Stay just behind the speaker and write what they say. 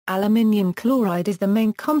Aluminium chloride is the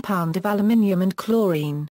main compound of aluminium and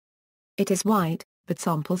chlorine. It is white, but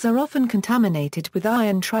samples are often contaminated with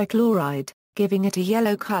iron trichloride, giving it a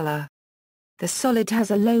yellow color. The solid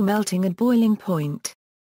has a low melting and boiling point.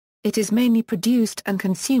 It is mainly produced and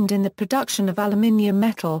consumed in the production of aluminium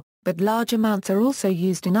metal, but large amounts are also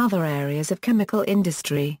used in other areas of chemical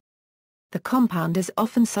industry. The compound is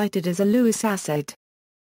often cited as a Lewis acid.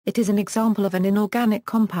 It is an example of an inorganic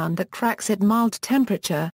compound that cracks at mild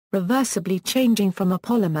temperature, reversibly changing from a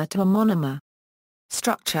polymer to a monomer.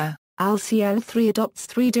 Structure: AlCl3 adopts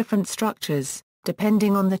three different structures,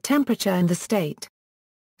 depending on the temperature and the state.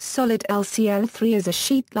 Solid AlCl3 is a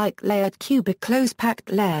sheet-like layered cubic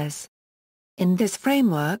close-packed layers. In this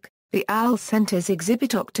framework, the Al centers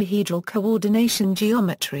exhibit octahedral coordination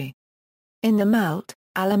geometry. In the melt,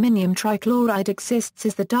 aluminium trichloride exists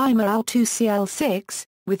as the dimer Al2Cl6,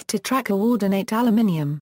 with tetracoordinate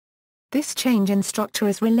aluminium. This change in structure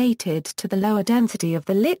is related to the lower density of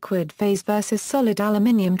the liquid phase versus solid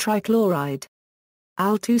aluminium trichloride.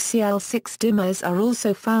 Al2Cl6 dimers are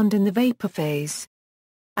also found in the vapor phase.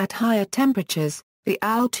 At higher temperatures, the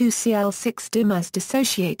Al2Cl6 dimers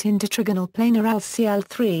dissociate into trigonal planar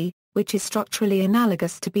AlCl3, which is structurally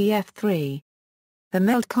analogous to BF3. The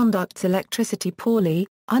melt conducts electricity poorly,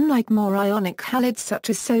 unlike more ionic halides such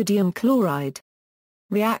as sodium chloride.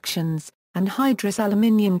 Reactions: Anhydrous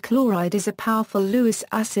aluminium chloride is a powerful Lewis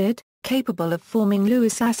acid, capable of forming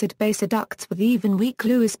Lewis acid base adducts with even weak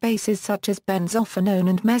Lewis bases such as benzophenone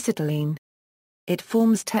and mesitylene. It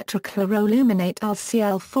forms tetrachloroaluminate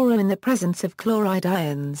AlCl4 in the presence of chloride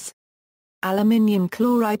ions. Aluminium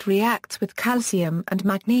chloride reacts with calcium and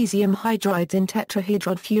magnesium hydrides in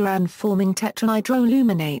tetrahydrofuran forming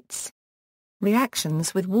tetrahydroaluminates.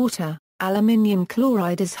 Reactions with water: Aluminium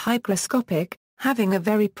chloride is hygroscopic, having a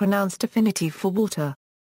very pronounced affinity for water.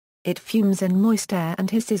 It fumes in moist air and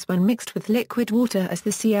hisses when mixed with liquid water as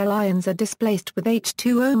the Cl ions are displaced with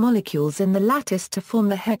H2O molecules in the lattice to form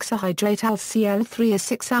the hexahydrate AlCl3 as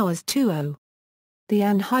 6H2O. The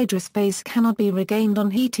anhydrous phase cannot be regained on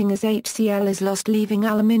heating as HCl is lost, leaving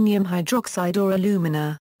aluminium hydroxide or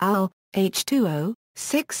alumina, Al, H2O,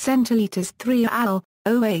 6 centiliters 3 Al,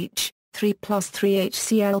 OH, 3 plus 3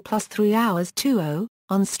 HCl plus 3 hours 2O.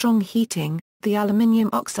 On strong heating, the aluminium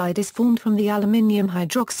oxide is formed from the aluminium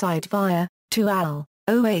hydroxide via 2 Al,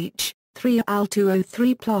 OH, 3 Al2O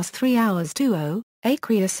 3 plus 3 hours 2O.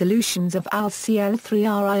 Aqueous solutions of AlCl3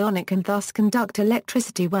 are ionic and thus conduct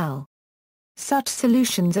electricity well. Such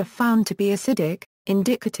solutions are found to be acidic,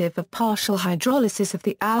 indicative of partial hydrolysis of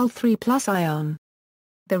the Al3+ ion.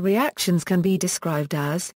 The reactions can be described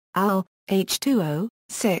as Al, H2O,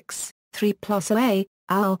 6, 3 plus OA,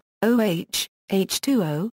 Al, OH,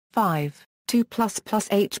 H2O, 5, 2 plus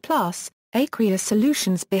H+. Aqueous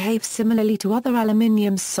solutions behave similarly to other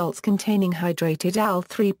aluminium salts containing hydrated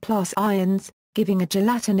Al3+ ions, giving a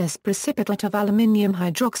gelatinous precipitate of aluminium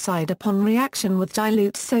hydroxide upon reaction with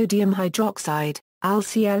dilute sodium hydroxide,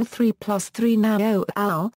 AlCl3 plus 3 NaO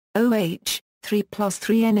Al, OH, 3 plus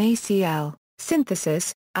 3 NaCl.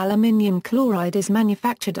 Synthesis: Aluminium chloride is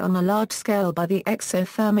manufactured on a large scale by the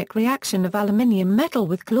exothermic reaction of aluminium metal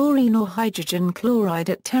with chlorine or hydrogen chloride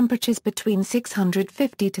at temperatures between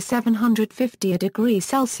 650 to 750 degrees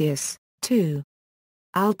Celsius. 2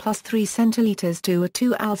 Al plus 3 centiliters to a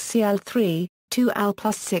 2 AlCl3, 2 Al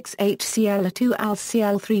plus 6 HCl a 2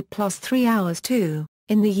 AlCl3 plus 3 hours 2.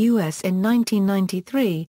 In the U.S. in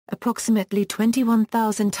 1993, approximately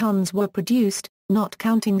 21,000 tons were produced, not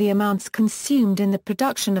counting the amounts consumed in the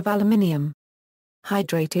production of aluminium.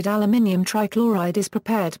 Hydrated aluminium trichloride is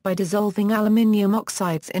prepared by dissolving aluminium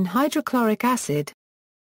oxides in hydrochloric acid.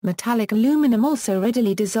 Metallic aluminum also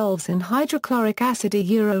readily dissolves in hydrochloric acid,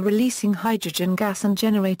 releasing hydrogen gas and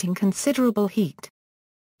generating considerable heat.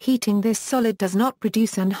 Heating this solid does not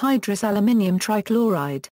produce anhydrous aluminium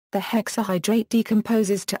trichloride. The hexahydrate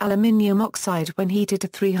decomposes to aluminium oxide when heated to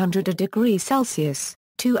 300 degrees Celsius,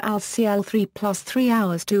 2 AlCl3 plus 3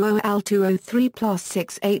 hours 2O Al2O3 plus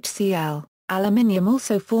 6 HCl. Aluminium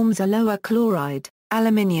also forms a lower chloride,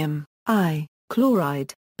 aluminium I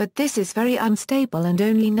chloride, but this is very unstable and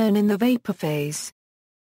only known in the vapor phase.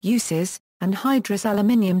 Uses: Anhydrous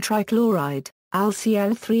aluminium trichloride,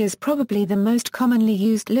 AlCl3 is probably the most commonly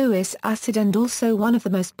used Lewis acid and also one of the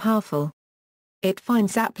most powerful. It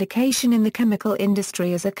finds application in the chemical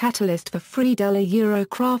industry as a catalyst for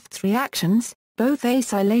Friedel-Crafts reactions, both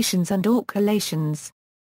acylations and alkylations.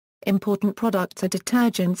 Important products are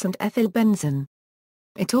detergents and ethylbenzene.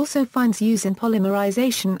 It also finds use in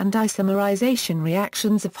polymerization and isomerization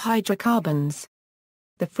reactions of hydrocarbons.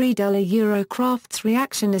 The Friedel-Crafts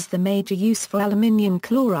reaction is the major use for aluminium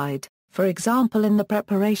chloride, for example in the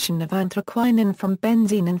preparation of anthraquinone from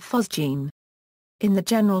benzene and phosgene. In the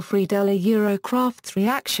general Friedel-Euro-Crafts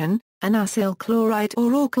reaction, an acyl chloride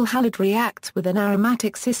or alkyl halide reacts with an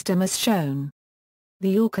aromatic system as shown.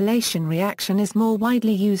 The alkylation reaction is more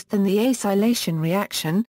widely used than the acylation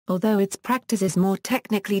reaction, although its practice is more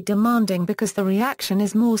technically demanding because the reaction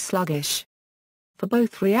is more sluggish. For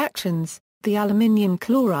both reactions, the aluminium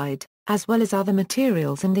chloride, as well as other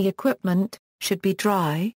materials in the equipment, should be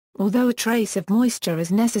dry, although a trace of moisture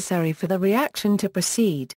is necessary for the reaction to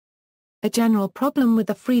proceed. A general problem with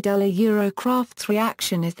the Friedel-Euro-Crafts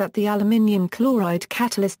reaction is that the aluminium chloride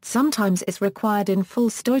catalyst sometimes is required in full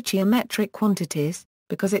stoichiometric quantities,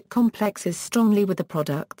 because it complexes strongly with the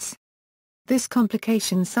products. This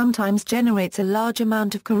complication sometimes generates a large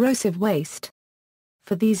amount of corrosive waste.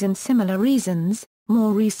 For these and similar reasons,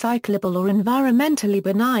 more recyclable or environmentally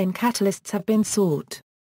benign catalysts have been sought.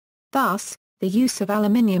 Thus, the use of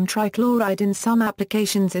aluminium trichloride in some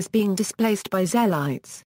applications is being displaced by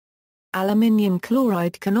xylides. Aluminium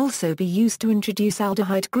chloride can also be used to introduce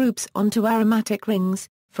aldehyde groups onto aromatic rings,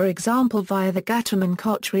 for example via the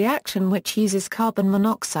Gattermann-Koch reaction, which uses carbon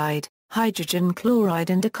monoxide, hydrogen chloride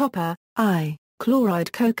and a copper,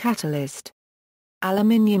 chloride co-catalyst.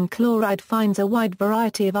 Aluminium chloride finds a wide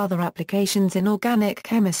variety of other applications in organic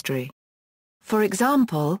chemistry. For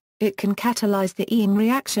example, it can catalyze the ene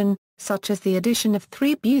reaction, such as the addition of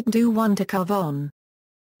 3-butanediol to carbon.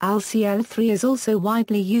 AlCl3 is also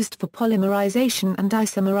widely used for polymerization and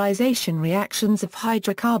isomerization reactions of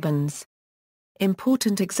hydrocarbons.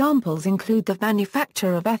 Important examples include the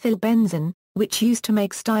manufacture of ethylbenzene, which used to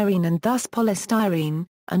make styrene and thus polystyrene,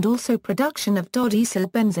 and also production of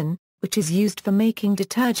dodecylbenzene, which is used for making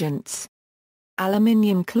detergents.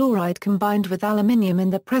 Aluminium chloride combined with aluminium in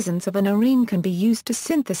the presence of an arene can be used to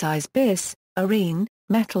synthesize bis-arene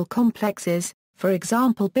metal complexes, for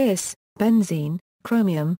example bis-benzene,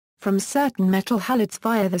 chromium, from certain metal halides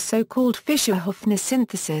via the so-called Fischer-Hofner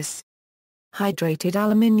synthesis. Hydrated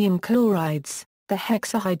aluminium chlorides. The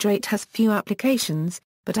hexahydrate has few applications,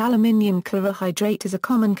 but aluminium chlorohydrate is a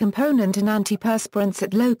common component in antiperspirants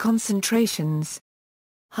at low concentrations.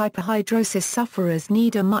 Hyperhidrosis sufferers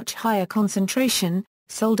need a much higher concentration,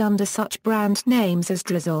 sold under such brand names as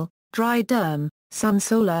Drizzle, Dryderm,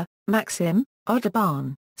 Sunsolar, Maxim,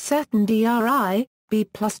 Autobahn, certain DRI, B+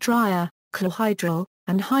 Dryer, Chlorhydral,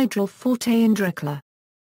 and Hydral Forte and Trichlor.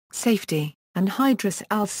 Safety. Anhydrous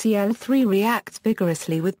AlCl3 reacts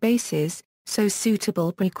vigorously with bases, so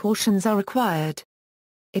suitable precautions are required.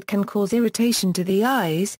 It can cause irritation to the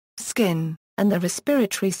eyes, skin, and the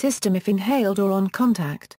respiratory system if inhaled or on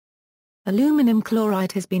contact. Aluminum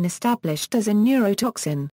chloride has been established as a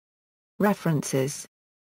neurotoxin. References.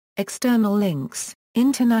 External links: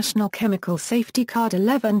 International Chemical Safety Card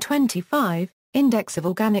 1125, Index of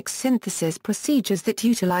Organic Synthesis Procedures that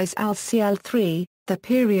Utilize AlCl3, the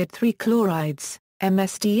Period 3 Chlorides,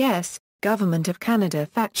 MSDS, Government of Canada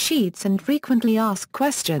Fact Sheets and Frequently Asked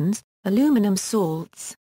Questions, Aluminum Salts.